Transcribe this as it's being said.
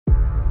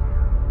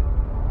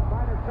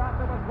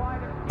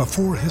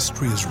Before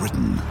history is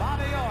written,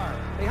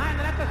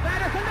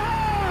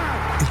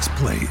 it's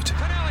played.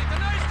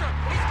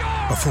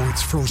 Before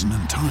it's frozen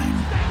in time,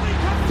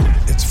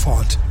 it's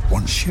fought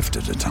one shift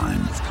at a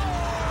time.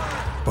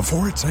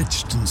 Before it's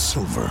etched in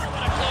silver,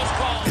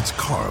 it's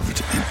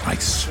carved in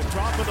ice.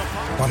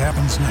 What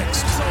happens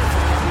next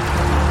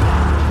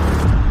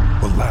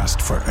will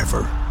last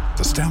forever.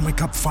 The Stanley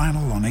Cup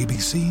Final on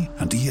ABC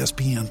and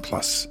ESPN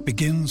Plus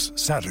begins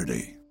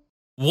Saturday.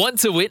 Want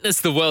to witness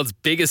the world's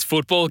biggest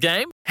football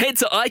game? Head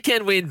to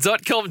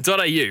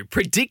iCanWin.com.au,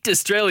 predict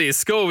Australia's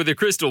score with a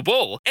crystal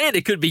ball, and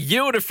it could be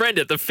you and a friend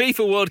at the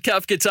FIFA World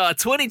Cup Qatar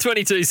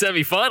 2022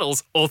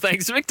 semi-finals, all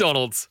thanks to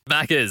McDonald's.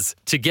 Maccas,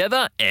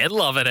 together and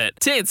loving it.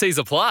 TNCs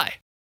apply.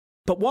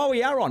 But while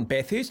we are on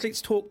Bathurst,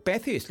 let's talk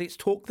Bathurst. Let's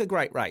talk the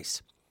great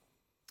race.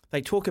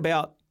 They talk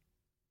about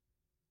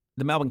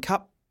the Melbourne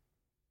Cup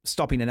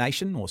stopping a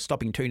nation or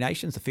stopping two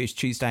nations the first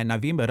Tuesday in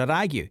November. But I'd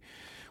argue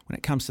when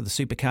it comes to the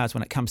supercars,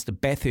 when it comes to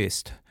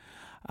Bathurst,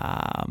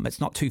 it's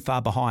not too far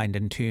behind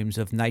in terms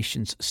of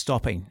nations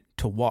stopping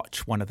to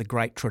watch one of the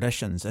great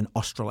traditions in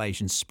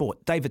Australasian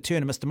sport. David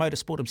Turner, Mr.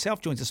 Motorsport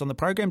himself, joins us on the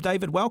program.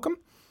 David, welcome.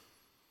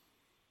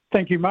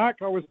 Thank you, Mark.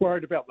 I was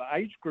worried about the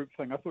age group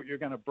thing. I thought you were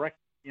going to bracket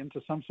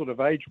into some sort of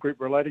age group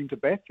relating to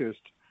Bathurst.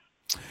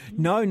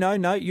 No.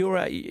 You're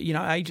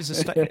age is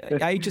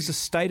a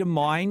state of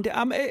mind.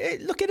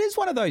 Look, it is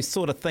one of those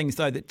sort of things,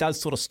 though, that does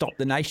sort of stop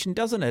the nation,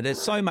 doesn't it?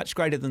 It's so much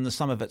greater than the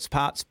sum of its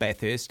parts,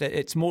 Bathurst.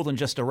 It's more than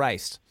just a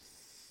race.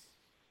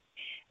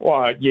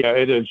 Well, yeah,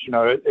 it is.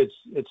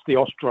 It's the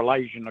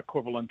Australasian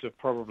equivalent of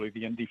probably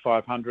the Indy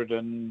 500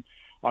 and,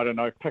 I don't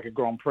know, pick a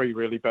Grand Prix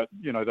really, but,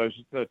 those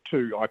are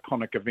two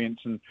iconic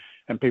events and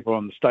people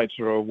in the States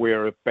are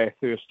aware of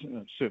Bathurst,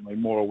 certainly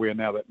more aware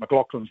now that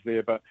McLaughlin's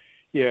there, but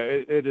yeah,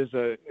 it's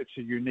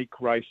a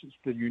unique race. It's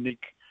the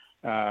unique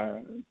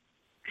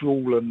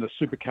jewel in the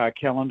supercar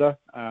calendar,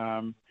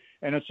 and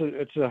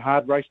it's a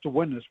hard race to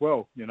win as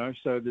well.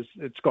 So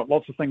it's got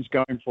lots of things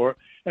going for it,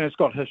 and it's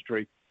got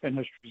history, and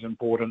history is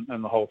important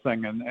in the whole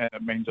thing, and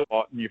it means a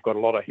lot. And you've got a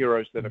lot of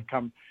heroes that have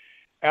come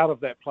out of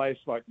that place,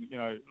 like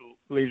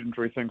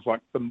legendary things like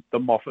the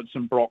Moffats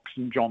and Brocks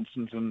and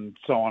Johnsons and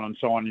so on and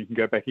so on. You can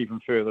go back even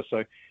further.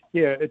 So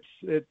yeah, it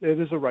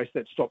is a race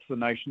that stops the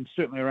nation.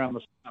 Certainly around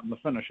the start and the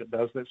finish, it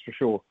does. That's for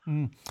sure.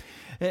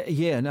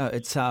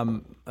 It's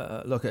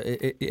look,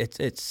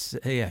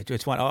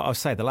 it's one. I'll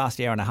say the last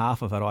hour and a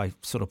half of it, I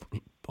sort of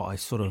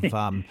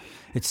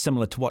it's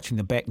similar to watching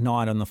the back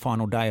nine on the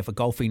final day of a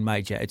golfing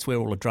major. It's where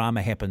all the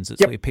drama happens.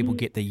 It's where people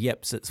get the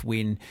yips. It's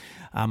when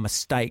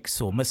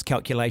mistakes or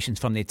miscalculations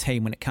from their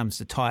team when it comes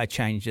to tyre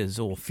changes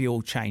or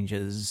fuel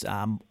changes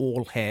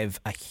all have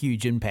a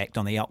huge impact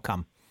on the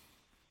outcome.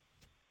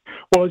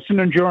 Well, it's an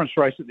endurance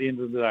race at the end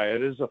of the day.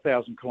 It is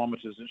 1,000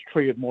 kilometres. It's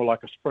treated more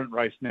like a sprint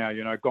race now.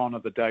 Gone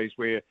are the days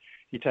where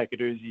you take it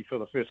easy for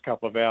the first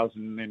couple of hours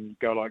and then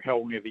go like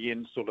hell near the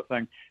end sort of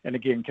thing. And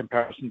again,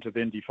 comparison to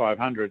the Indy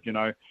 500,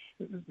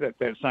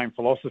 that same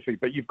philosophy.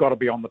 But you've got to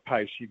be on the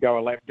pace. You go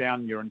a lap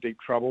down, you're in deep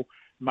trouble.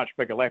 Much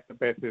bigger lap at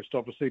Bathurst,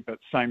 obviously, but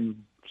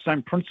same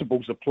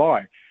principles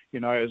apply.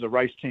 As a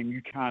race team,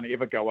 you can't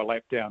ever go a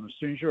lap down. As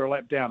soon as you're a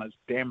lap down, it's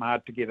damn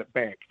hard to get it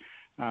back.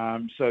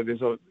 So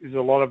there's a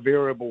lot of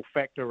variable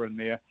factor in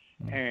there,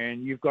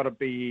 and you've got to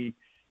be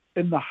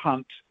in the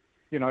hunt.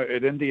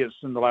 At Indy, it's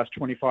in the last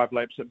 25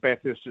 laps. At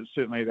Bathurst, it's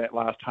certainly that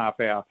last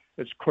half hour.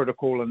 It's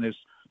critical, and there's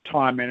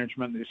time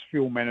management, there's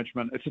fuel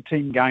management. It's a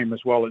team game as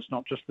well. It's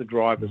not just the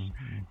drivers.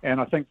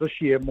 And I think this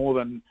year, more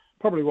than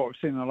probably what we've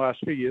seen in the last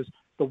few years,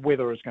 the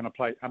weather is going to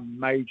play a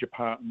major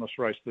part in this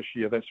race this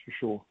year, that's for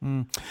sure.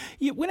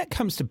 Yeah, when it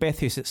comes to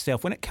Bathurst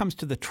itself, when it comes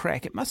to the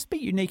track, it must be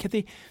unique. Are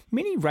there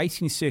many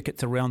racing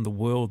circuits around the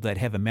world that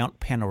have a Mount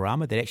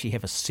Panorama, that actually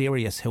have a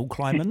serious hill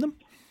climb in them?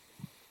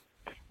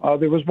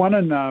 There was one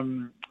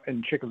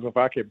in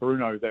Czechoslovakia,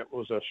 Brno, that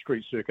was a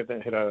street circuit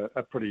that had a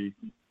pretty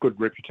good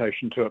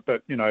reputation to it.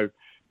 But,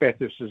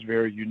 Bathurst is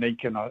very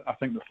unique, and I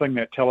think the thing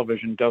that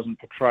television doesn't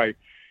portray,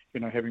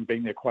 having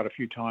been there quite a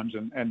few times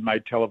and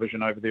made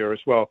television over there as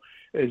well,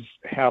 is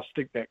how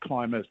steep that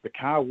climb is. The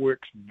car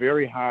works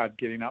very hard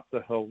getting up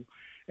the hill,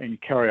 and you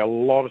carry a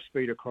lot of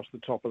speed across the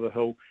top of the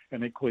hill,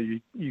 and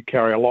equally you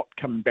carry a lot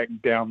coming back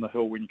down the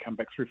hill when you come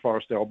back through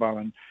Forest Elbow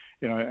and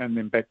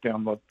then back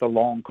down the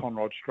long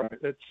Conrod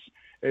Straight.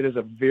 It is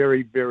a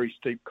very, very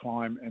steep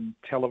climb, and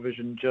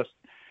television just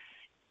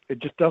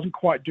doesn't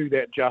quite do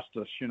that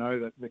justice.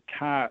 The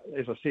car,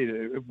 as I said,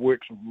 it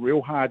works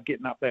real hard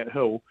getting up that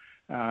hill,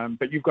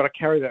 but you've got to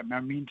carry that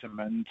momentum,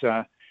 and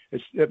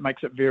it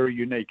makes it very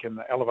unique. And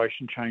the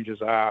elevation changes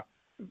are,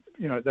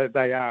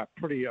 they are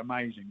pretty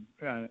amazing,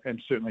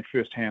 and certainly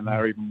firsthand they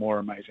are even more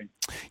amazing.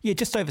 Yeah,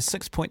 just over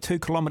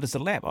 6.2 kilometres a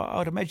lap. I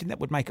would imagine that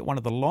would make it one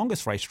of the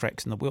longest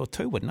racetracks in the world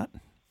too, wouldn't it?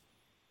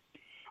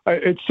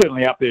 It's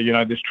certainly up there.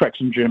 There's tracks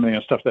in Germany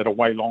and stuff that are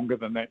way longer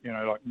than that,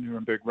 like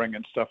Nuremberg Ring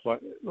and stuff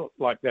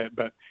like that.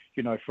 But,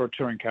 for a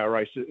touring car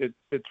race,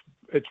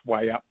 it's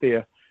way up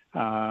there.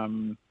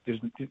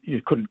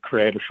 You couldn't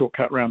create a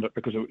shortcut around it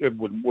because it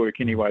wouldn't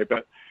work anyway.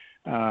 But,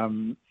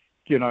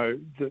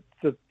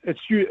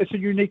 it's a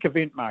unique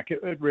event, Mark.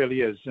 It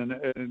really is, and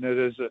it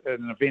is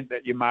an event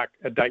that you mark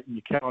a date in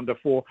your calendar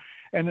for.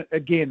 And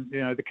again,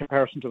 the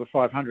comparison to the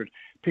 500,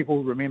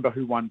 people remember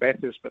who won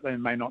Bathurst, but they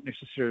may not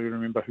necessarily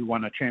remember who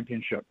won a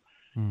championship.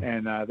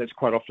 And that's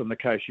quite often the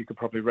case. You could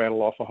probably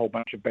rattle off a whole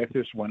bunch of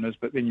Bathurst winners,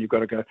 but then you've got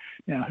to go,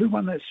 who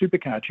won that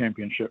supercar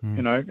championship?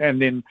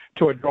 And then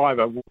to a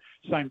driver,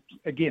 same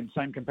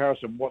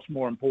comparison. What's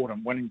more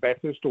important, winning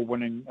Bathurst or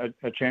winning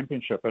a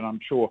championship? And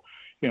I'm sure,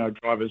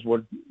 drivers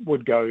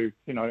would go,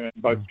 in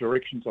both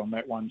directions on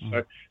that one.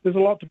 So there's a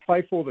lot to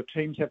play for. The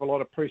teams have a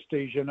lot of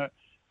prestige in it,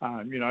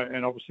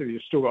 and obviously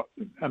you've still got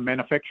a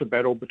manufacturer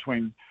battle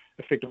between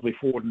effectively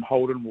Ford and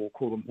Holden. We'll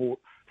call them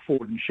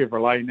Ford and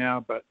Chevrolet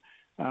now, but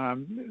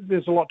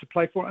there's a lot to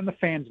play for, and the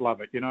fans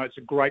love it. It's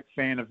a great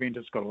fan event.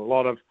 It's got a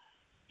lot of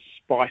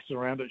spice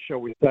around it, shall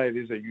we say.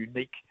 There's a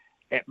unique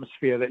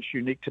atmosphere that's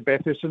unique to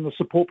Bathurst, and the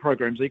support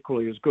program's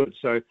equally as good.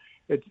 So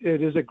it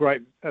is a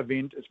great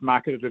event. It's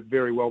marketed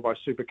very well by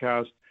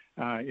Supercars,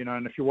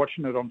 and if you're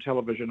watching it on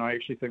television, I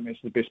actually think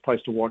that's the best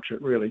place to watch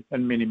it, really,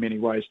 in many, many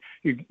ways.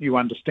 You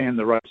understand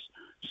the race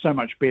so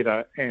much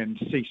better and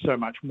see so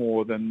much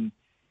more than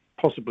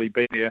possibly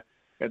being there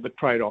at the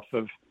trade-off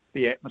of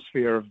the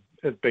atmosphere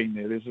of being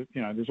there.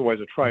 There's always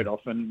a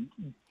trade-off, and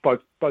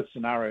both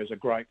scenarios are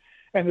great.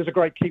 And there's a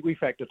great Kiwi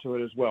factor to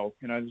it as well.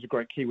 There's a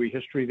great Kiwi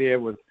history there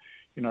with,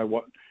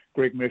 what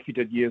Greg Murphy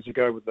did years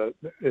ago with as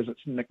it's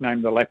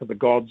nicknamed, the Lap of the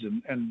Gods,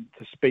 and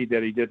the speed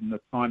that he did and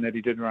the time that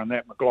he did around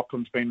that.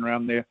 McLaughlin's been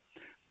around there.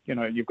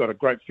 You've got a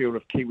great field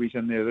of Kiwis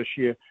in there this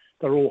year.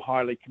 They're all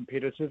highly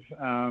competitive.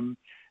 And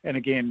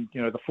again,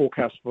 the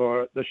forecast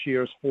for this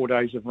year is 4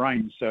 days of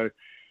rain. So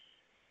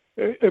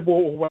it will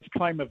always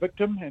claim a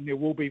victim, and there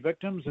will be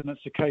victims, and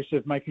it's a case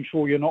of making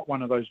sure you're not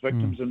one of those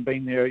victims and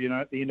being there,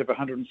 at the end of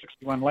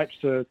 161 laps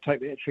to take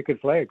that checkered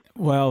flag.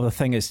 Well, the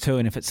thing is too,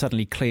 and if it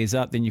suddenly clears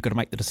up, then you've got to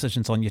make the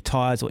decisions on your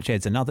tyres, which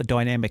adds another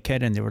dynamic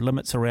in, and there are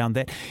limits around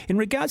that. In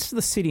regards to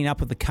the setting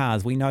up of the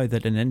cars, we know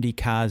that in Indy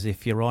cars,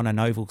 if you're on an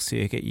oval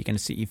circuit, you're going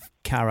to set your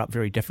car up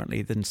very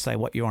differently than, say,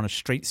 what you're on a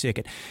street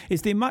circuit.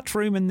 Is there much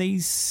room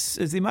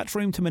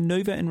to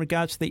manoeuvre in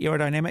regards to the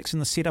aerodynamics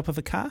and the setup of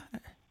a car?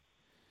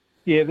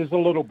 Yeah, there's a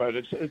little bit.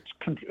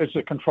 It's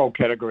a controlled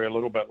category, a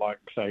little bit like,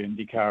 say,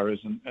 IndyCar is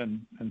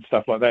and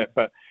stuff like that.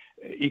 But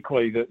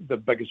equally, the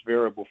biggest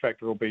variable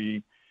factor will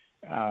be,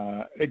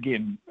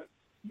 again,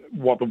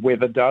 what the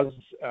weather does.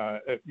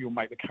 You'll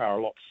make the car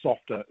a lot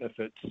softer if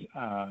it's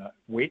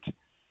wet,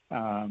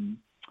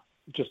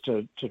 just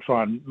to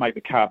try and make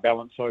the car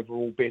balance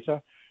overall better.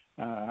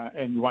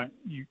 And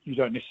you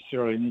don't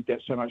necessarily need that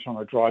so much on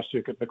a dry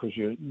circuit because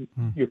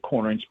your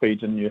cornering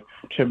speeds and your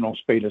terminal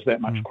speed is that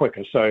much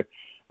quicker. So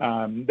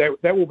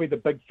that will be the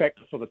big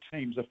factor for the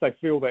teams. If they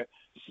feel that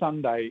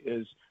Sunday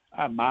is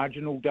a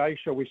marginal day,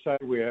 shall we say,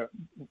 where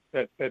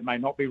it may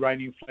not be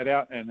raining flat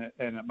out and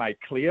it may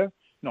clear.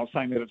 Not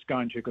saying that it's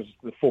going to, because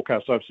the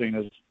forecast I've seen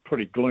is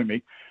pretty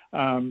gloomy.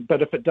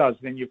 But if it does,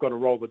 then you've got to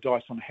roll the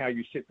dice on how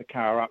you set the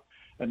car up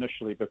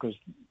initially, because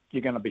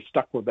you're going to be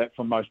stuck with that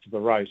for most of the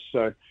race.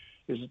 So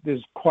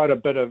there's quite a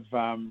bit of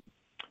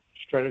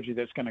strategy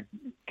that's going to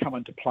come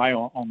into play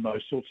on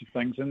those sorts of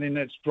things, and then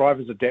it's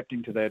drivers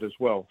adapting to that as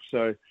well.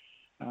 So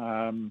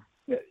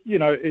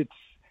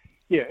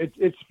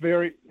it's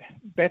very,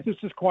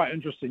 Bathurst is quite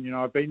interesting.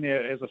 I've been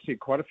there, as I said,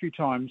 quite a few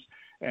times,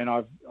 and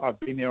I've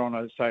been there on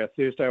a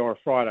Thursday or a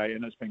Friday,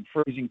 and it's been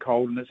freezing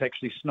cold, and it's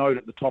actually snowed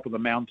at the top of the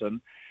mountain,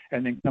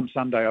 and then come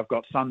Sunday I've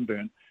got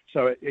sunburn.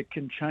 So it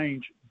can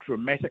change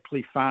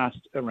dramatically fast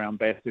around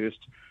Bathurst,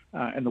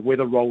 and the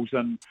weather rolls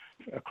in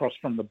across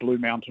from the Blue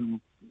Mountain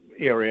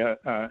area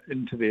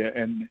into there,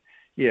 and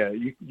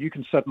you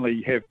can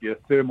suddenly have your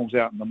thermals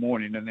out in the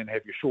morning and then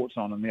have your shorts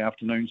on in the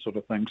afternoon, sort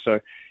of thing. So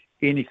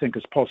anything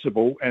is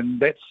possible,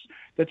 and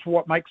that's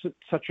what makes it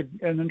such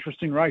an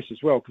interesting race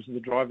as well, because the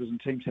drivers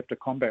and teams have to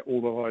combat all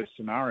of those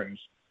scenarios.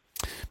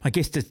 My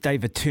guest is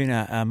David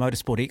Turner, a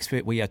motorsport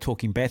expert. We are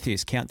talking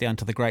Bathurst, countdown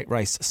to the great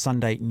race,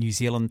 Sunday, New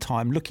Zealand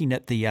time. Looking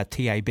at the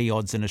TAB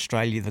odds in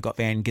Australia, they've got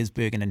Van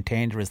Gisbergen and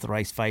Tander as the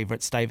race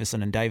favourites,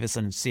 Davison and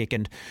Davison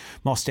second,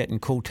 Mostert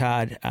and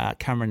Coulthard,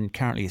 Cameron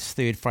currently as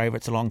third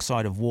favourites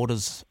alongside of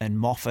Waters and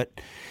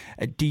Moffat.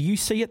 Do you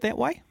see it that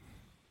way?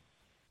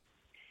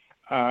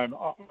 I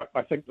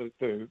think that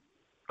the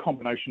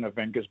combination of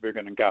Van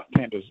Gisbergen and Garth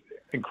Tander is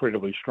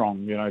incredibly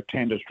strong.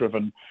 Tander's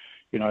driven,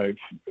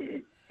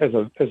 as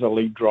a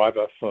lead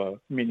driver for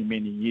many,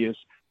 many years.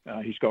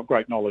 He's got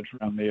great knowledge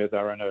around there.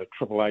 They're in a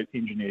 888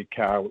 engineered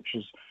car, which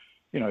is,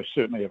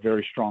 certainly a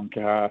very strong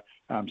car.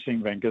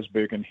 Seeing Van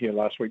Gisbergen here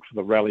last week for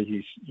the rally,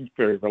 he's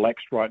very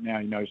relaxed right now.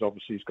 He knows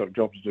obviously he's got a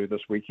job to do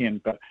this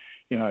weekend, but,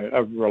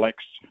 a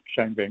relaxed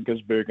Shane Van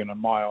Gisbergen, in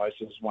my eyes,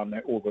 is one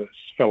that all the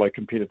fellow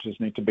competitors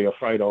need to be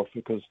afraid of,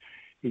 because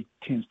he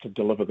tends to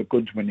deliver the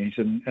goods when he's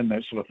in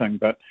that sort of thing.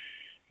 But,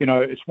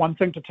 it's one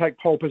thing to take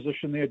pole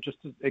position there, just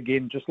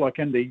like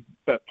Indy,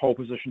 but pole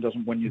position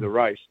doesn't win you the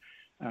race.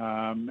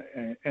 And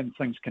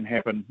things can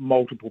happen,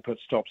 multiple pit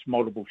stops,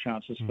 multiple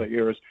chances for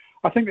errors.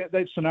 I think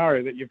that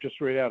scenario that you've just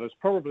read out is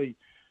probably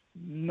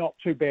not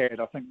too bad.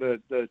 I think the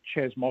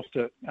Chaz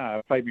Mostert,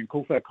 Fabian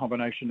Coulthard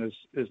combination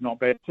is not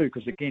bad too,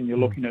 because again, you're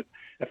looking at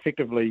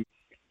effectively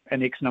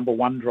an ex-number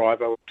one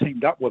driver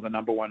teamed up with a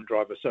number one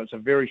driver. So it's a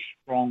very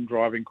strong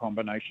driving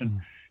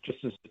combination,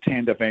 just as the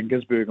Tander Van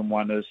Gisbergen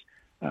one is.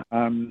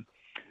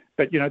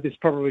 But,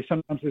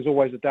 sometimes there's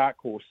always a dark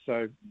horse.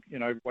 So,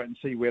 wait and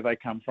see where they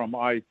come from.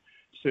 I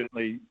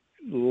certainly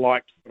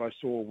liked what I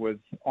saw with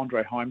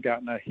Andre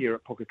Heimgartner here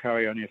at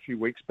Pukekohe only a few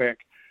weeks back.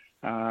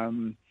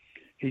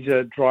 He's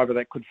a driver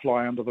that could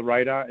fly under the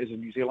radar as a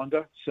New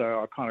Zealander.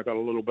 So I kind of got a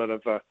little bit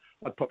of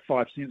I'd put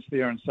 5 cents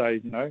there and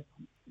say,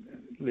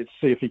 let's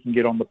see if he can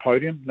get on the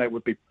podium. That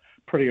would be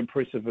pretty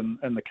impressive in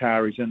the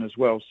car he's in as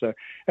well. So,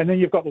 and then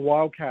you've got the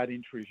wild card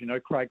entries.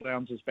 Craig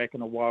Lowndes is back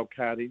in a wild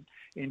card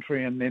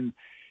entry, and then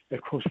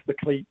of course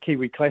the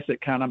Kiwi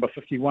Classic car number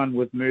 51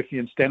 with Murphy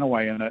and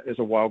Stanaway in it is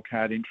a wild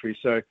card entry.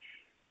 So,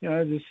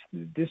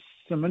 there's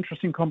some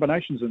interesting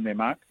combinations in there,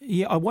 Mark.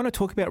 Yeah, I want to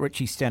talk about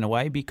Richie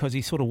Stanaway because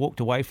he sort of walked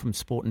away from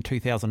sport in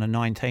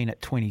 2019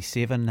 at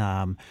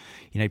 27.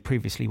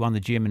 Previously won the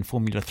German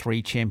Formula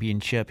 3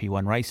 Championship. He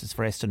won races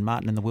for Aston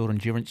Martin in the World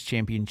Endurance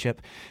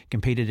Championship,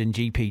 competed in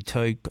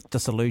GP2, got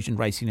disillusioned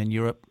racing in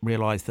Europe,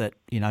 realised that,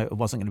 it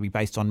wasn't going to be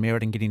based on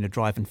merit and getting to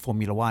drive in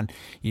Formula 1.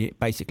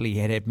 Basically, he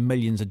had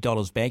millions of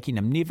dollars backing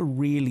him, never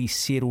really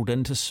settled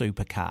into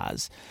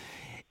supercars.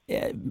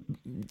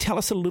 Tell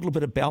us a little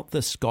bit about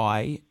this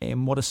guy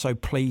and what is so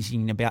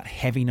pleasing about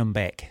having him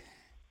back.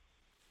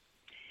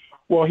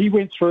 Well, he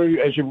went through,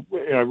 as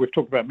we've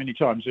talked about many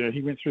times,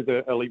 he went through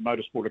the Elite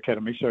Motorsport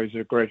Academy, so he's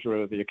a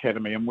graduate of the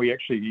academy, and we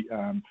actually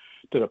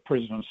did a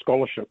President's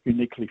Scholarship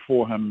uniquely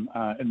for him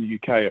in the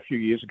UK a few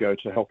years ago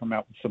to help him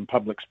out with some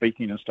public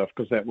speaking and stuff,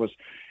 because that was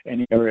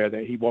an area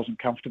that he wasn't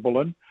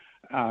comfortable in.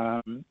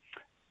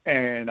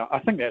 And I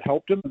think that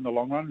helped him in the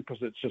long run,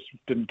 because it just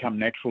didn't come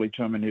naturally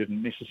to him and he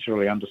didn't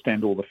necessarily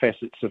understand all the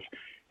facets of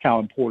how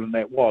important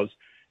that was.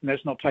 And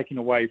that's not taking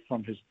away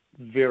from his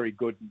very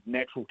good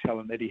natural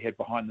talent that he had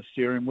behind the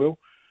steering wheel.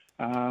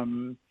 I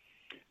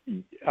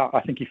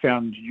think he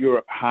found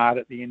Europe hard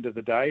at the end of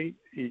the day.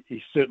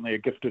 He's certainly a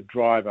gifted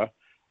driver.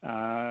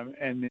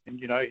 And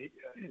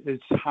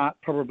his heart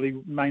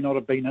probably may not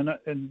have been in it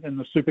in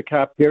the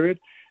supercar period.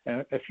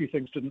 A few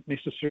things didn't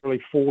necessarily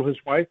fall his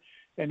way.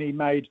 And he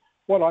made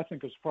what I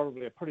think is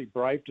probably a pretty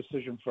brave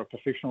decision for a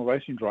professional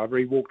racing driver.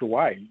 He walked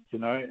away,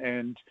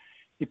 and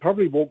he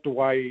probably walked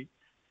away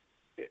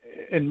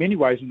in many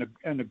ways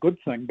in a good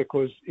thing,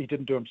 because he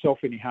didn't do himself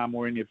any harm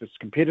or any of his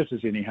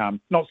competitors any harm.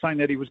 Not saying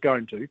that he was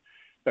going to,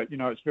 but,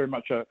 it's very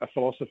much a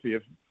philosophy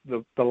of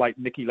the late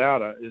Niki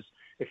Lauda is,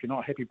 if you're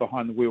not happy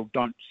behind the wheel,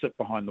 don't sit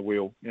behind the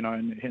wheel,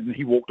 and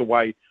he walked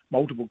away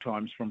multiple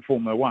times from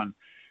Formula One.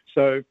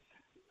 So,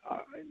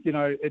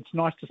 it's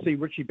nice to see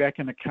Richie back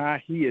in a car.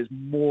 He is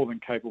more than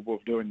capable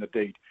of doing the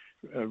deed.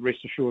 Rest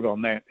assured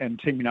on that. And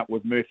teaming up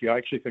with Murphy, I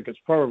actually think it's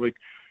probably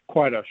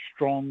quite a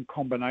strong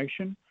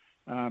combination.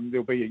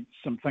 There'll be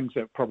some things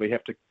that probably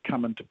have to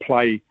come into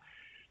play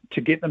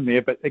to get them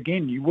there. But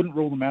again, you wouldn't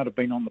rule them out of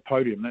being on the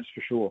podium, that's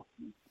for sure.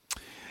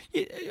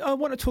 Yeah, I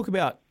want to talk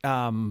about,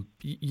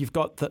 you've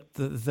got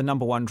the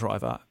number one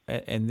driver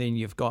and then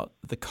you've got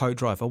the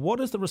co-driver. What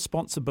is the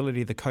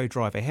responsibility of the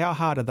co-driver? How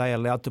hard are they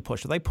allowed to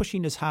push? Are they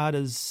pushing as hard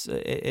as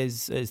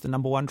the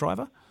number one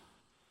driver?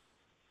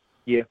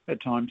 Yeah, at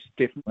times,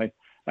 definitely.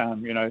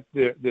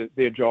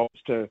 Their job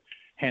is to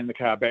hand the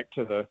car back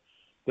to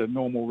the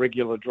normal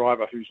regular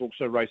driver who's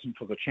also racing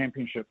for the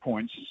championship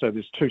points. So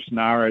there's two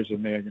scenarios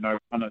in there.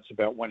 One, it's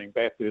about winning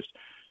Bathurst,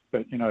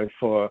 but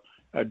for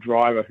a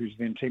driver who's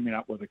then teaming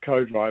up with a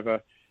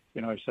co-driver,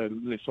 so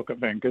let's look at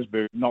Van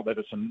Gisbergen. Not that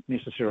it's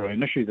necessarily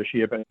an issue this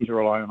year, but he's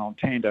relying on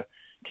Tander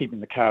keeping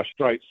the car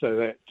straight so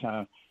that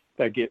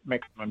they get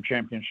maximum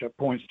championship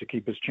points to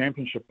keep his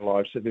championship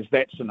alive. So there's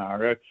that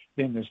scenario.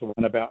 Then there's the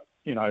one about,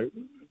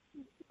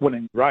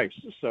 winning the race.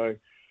 So,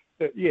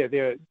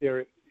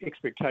 their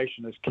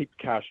expectation is keep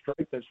the car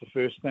straight. That's the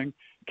first thing.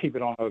 Keep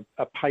it on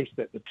a pace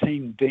that the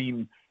team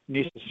deem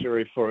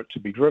necessary for it to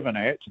be driven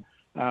at.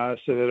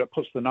 So that it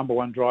puts the number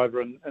one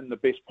driver in the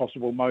best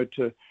possible mode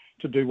to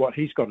do what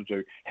he's got to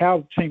do.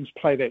 How teams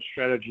play that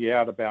strategy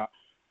out about,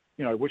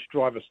 which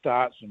driver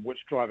starts and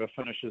which driver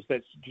finishes,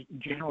 that's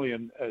generally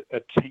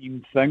a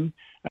team thing.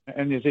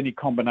 And there's any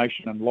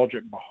combination and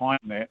logic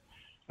behind that.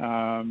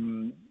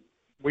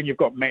 When you've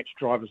got matched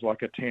drivers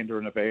like a Tander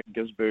and a Van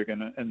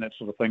Gisbergen and that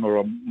sort of thing, or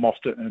a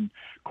Mostert and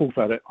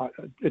Coulthard,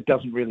 it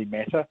doesn't really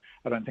matter.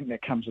 I don't think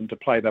that comes into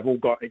play. They've all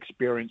got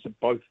experience at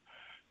both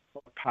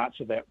parts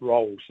of that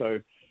role.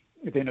 So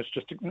then it's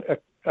just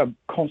a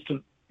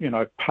constant,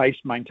 pace,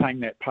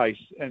 maintain that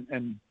pace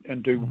and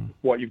do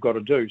what you've got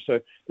to do. So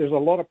there's a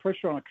lot of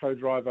pressure on a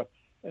co-driver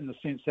in the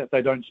sense that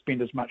they don't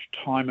spend as much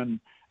time in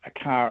a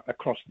car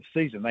across the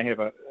season. They have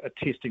a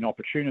testing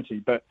opportunity,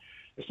 but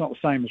it's not the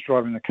same as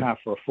driving the car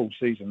for a full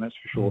season, that's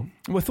for sure.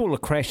 With all the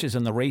crashes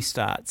and the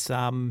restarts,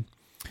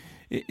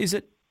 is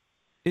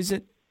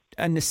it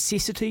a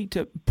necessity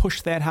to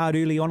push that hard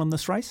early on in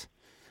this race?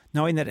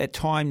 Knowing that at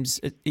times,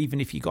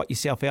 even if you got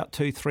yourself out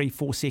 2, 3,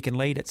 4 second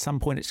lead, at some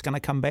point it's going to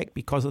come back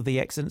because of the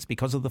accidents,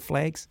 because of the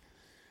flags?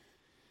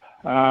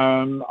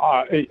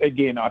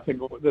 Again, I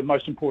think the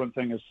most important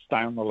thing is stay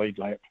on the lead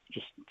lap.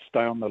 Just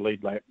stay on the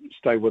lead lap,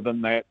 stay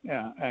within that,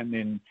 and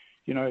then,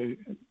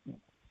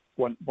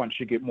 once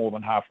you get more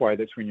than halfway,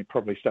 that's when you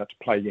probably start to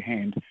play your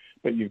hand.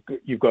 But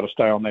you've got to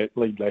stay on that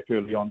lead lap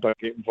early on. Don't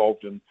get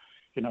involved in,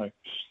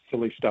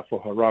 silly stuff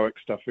or heroic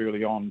stuff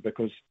early on,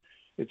 because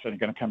it's only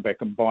going to come back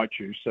and bite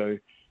you. So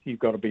you've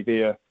got to be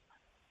there,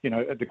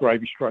 at the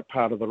gravy strike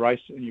part of the race,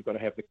 and you've got to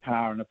have the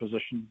car in a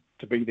position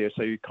to be there.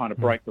 So you kind of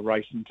break the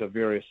race into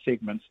various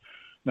segments.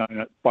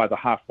 By the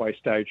halfway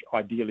stage,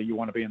 ideally you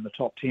want to be in the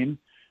top 10,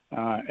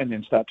 and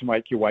then start to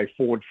make your way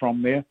forward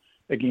from there.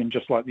 Again,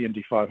 just like the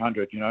Indy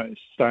 500,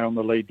 stay on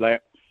the lead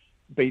lap,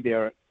 be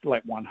there at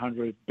lap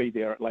 100, be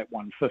there at lap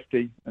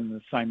 150, and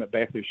the same at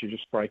Bathurst. You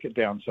just break it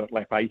down. So at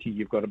lap 80,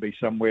 you've got to be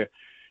somewhere,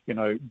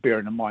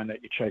 bearing in mind that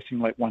you're chasing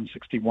lap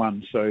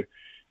 161. So,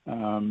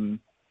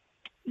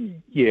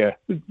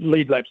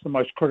 lead lap's the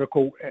most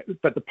critical,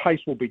 but the pace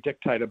will be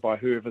dictated by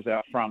whoever's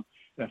out front.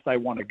 And if they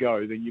want to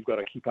go, then you've got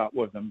to keep up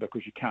with them,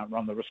 because you can't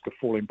run the risk of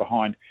falling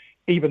behind.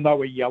 Even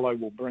though a yellow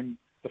will bring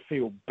the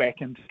field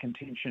back into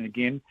contention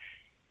again,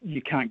 you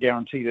can't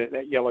guarantee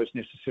that yellow's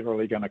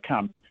necessarily going to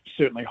come.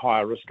 Certainly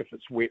higher risk if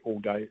it's wet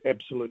all day.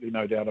 Absolutely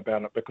no doubt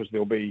about it, because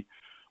there'll be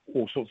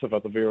all sorts of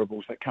other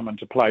variables that come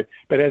into play.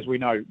 But as we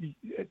know,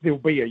 there'll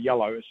be a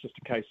yellow. It's just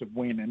a case of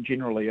when, and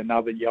generally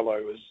another yellow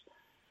is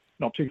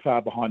not too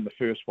far behind the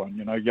first one.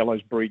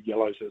 Yellows breed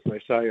yellows, as they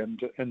say,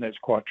 and that's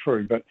quite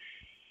true. But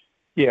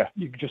yeah,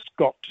 you've just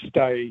got to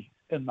stay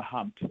in the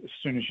hunt. As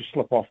soon as you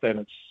slip off that,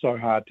 it's so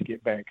hard to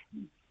get back.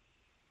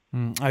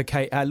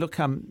 Okay. Look,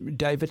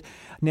 David,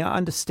 now I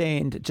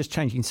understand, just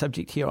changing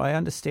subject here, I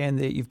understand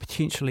that you've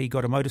potentially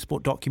got a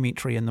motorsport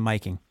documentary in the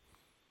making.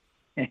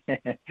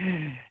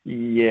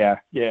 Yeah.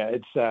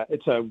 It's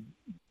a,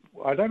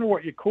 I don't know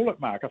what you call it,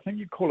 Mark. I think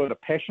you call it a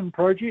passion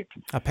project.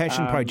 A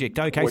passion project.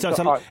 Okay.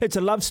 So it's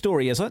a love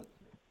story, is it?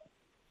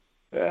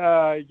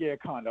 Yeah,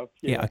 kind of.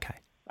 Yeah. Okay.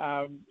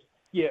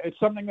 It's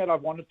something that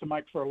I've wanted to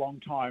make for a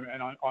long time,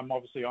 and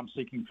I'm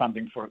seeking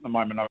funding for it at the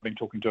moment. I've been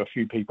talking to a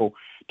few people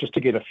just to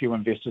get a few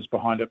investors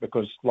behind it,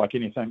 because like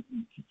anything,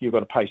 you've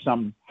got to pay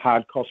some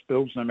hard cost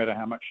bills no matter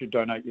how much you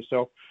donate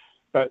yourself.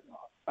 But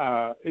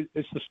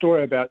it's the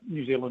story about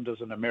New Zealanders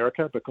in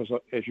America, because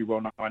as you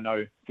well know, I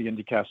know the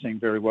IndyCar scene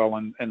very well,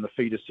 and the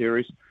feeder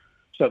series.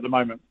 So at the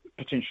moment,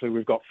 potentially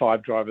we've got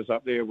 5 drivers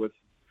up there, with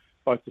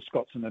both the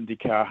Scots in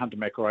IndyCar, Hunter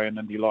McElrea in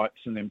Indy Lights,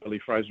 and then Billy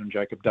Fraser and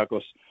Jacob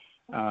Douglas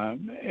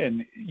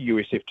and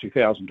USF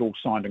 2000 all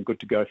signed and good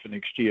to go for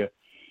next year.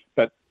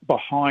 But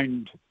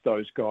behind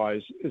those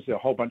guys is a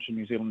whole bunch of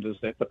New Zealanders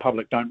that the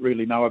public don't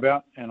really know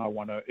about, and I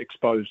want to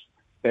expose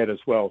that as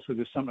well. So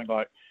there's something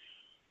like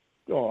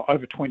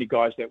over 20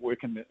 guys that work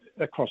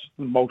across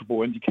multiple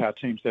IndyCar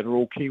teams that are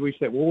all Kiwis,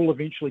 that will all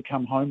eventually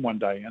come home one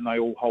day, and they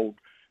all hold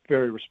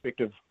very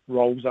respective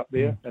roles up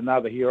there, and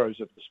they're the heroes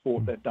of the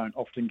sport that don't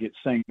often get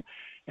seen.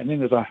 And then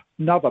there's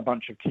another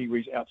bunch of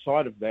Kiwis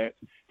outside of that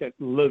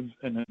live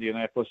in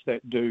Indianapolis,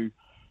 that do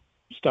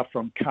stuff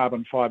from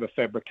carbon fibre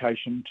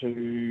fabrication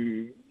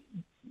to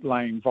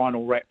laying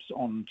vinyl wraps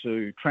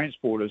onto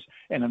transporters,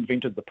 and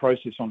invented the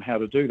process on how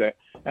to do that.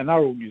 And they're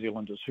all New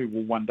Zealanders who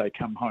will one day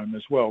come home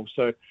as well.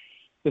 So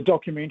the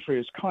documentary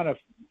is kind of,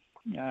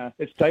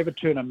 it's David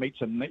Turner meets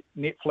a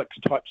Netflix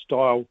type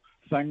style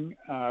thing,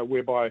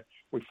 whereby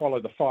we follow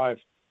the 5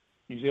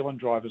 New Zealand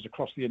drivers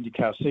across the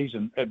IndyCar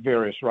season at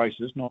various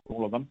races, not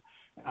all of them,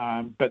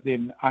 but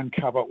then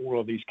uncover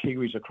all of these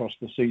Kiwis across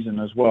the season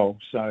as well.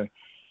 So,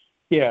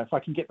 yeah, if I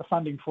can get the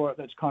funding for it,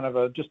 that's kind of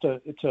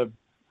it's a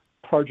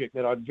project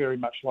that I'd very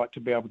much like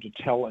to be able to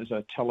tell as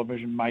a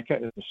television maker,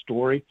 as a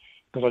story,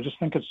 because I just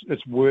think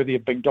it's worthy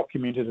of being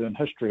documented in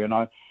history. And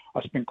I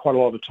spent quite a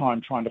lot of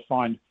time trying to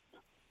find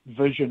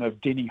vision of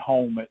Denny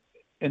Hulme at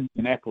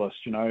Indianapolis,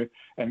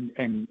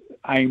 and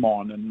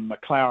Amon and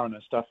McLaren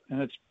and stuff,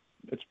 and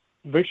it's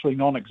virtually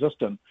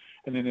non-existent.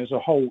 And then there's a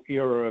whole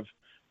era of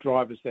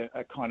drivers that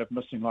are kind of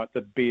missing, like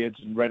the Beards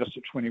and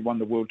Radisich when he won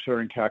the World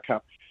Touring Car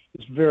Cup.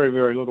 There's very,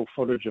 very little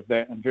footage of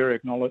that, and very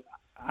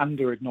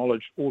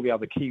under-acknowledged all the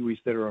other Kiwis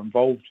that are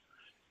involved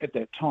at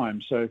that time.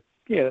 So,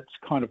 yeah, that's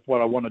kind of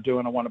what I want to do,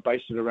 and I want to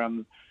base it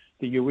around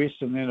the US,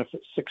 and then if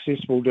it's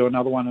successful, do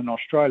another one in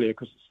Australia,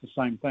 because it's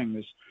the same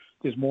thing.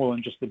 There's more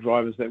than just the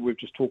drivers that we've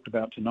just talked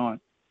about tonight.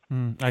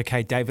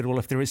 Okay, David. Well,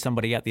 if there is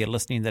somebody out there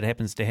listening that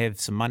happens to have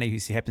some money,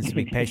 who happens to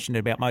be passionate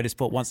about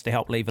motorsport, wants to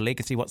help leave a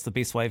legacy, what's the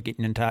best way of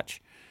getting in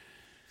touch?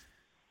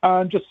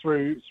 Just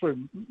through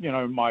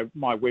my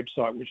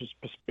website, which is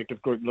Perspective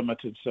Group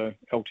Limited, so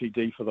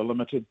LTD for the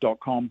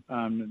limited.com.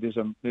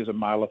 There's a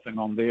mailer thing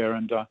on there,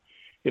 and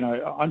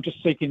I'm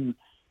just seeking,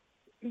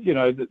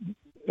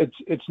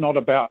 it's not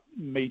about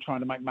me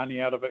trying to make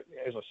money out of it.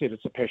 As I said,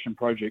 it's a passion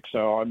project,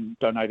 so I'm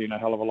donating a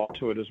hell of a lot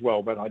to it as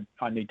well, but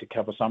I need to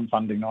cover some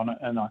funding on it.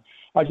 And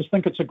I just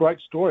think it's a great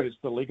story. It's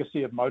the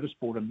legacy of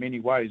motorsport in many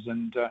ways.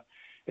 And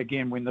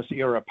again, when this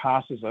era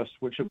passes us,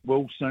 which it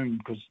will soon,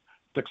 because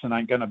Dixon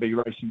ain't going to be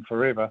racing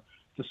forever,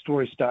 the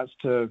story starts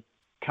to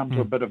come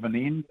to a bit of an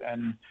end,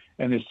 and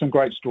there's some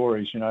great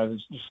stories.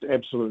 There's just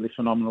absolutely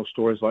phenomenal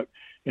stories like,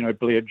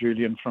 Blair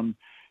Julian from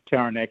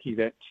Taranaki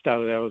that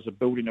started out as a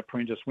building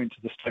apprentice, went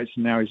to the States,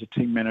 and now he's a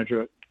team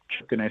manager at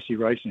Chip Ganassi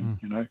Racing.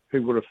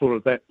 Who would have thought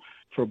of that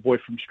for a boy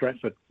from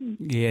Stratford?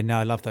 Yeah, no,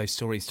 I love those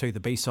stories too, the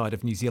B-side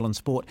of New Zealand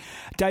sport.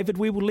 David,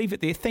 we will leave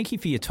it there. Thank you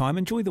for your time.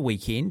 Enjoy the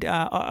weekend.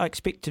 I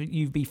expect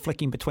you be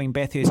flicking between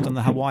Bathurst and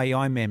the Hawaii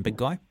Ironman, big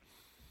guy.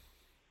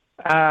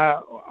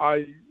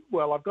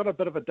 I've got a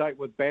bit of a date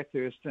with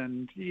Bathurst,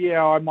 and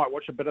I might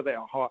watch a bit of that.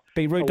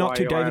 Be rude not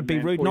to, David. Be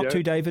rude not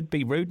to, David.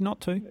 Be rude not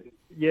to.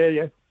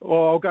 Yeah.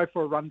 Or I'll go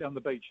for a run down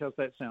the beach. How's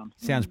that sound?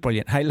 Sounds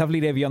brilliant. Hey,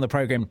 lovely to have you on the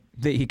program.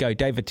 There you go,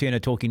 David Turner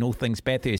talking all things Bathurst.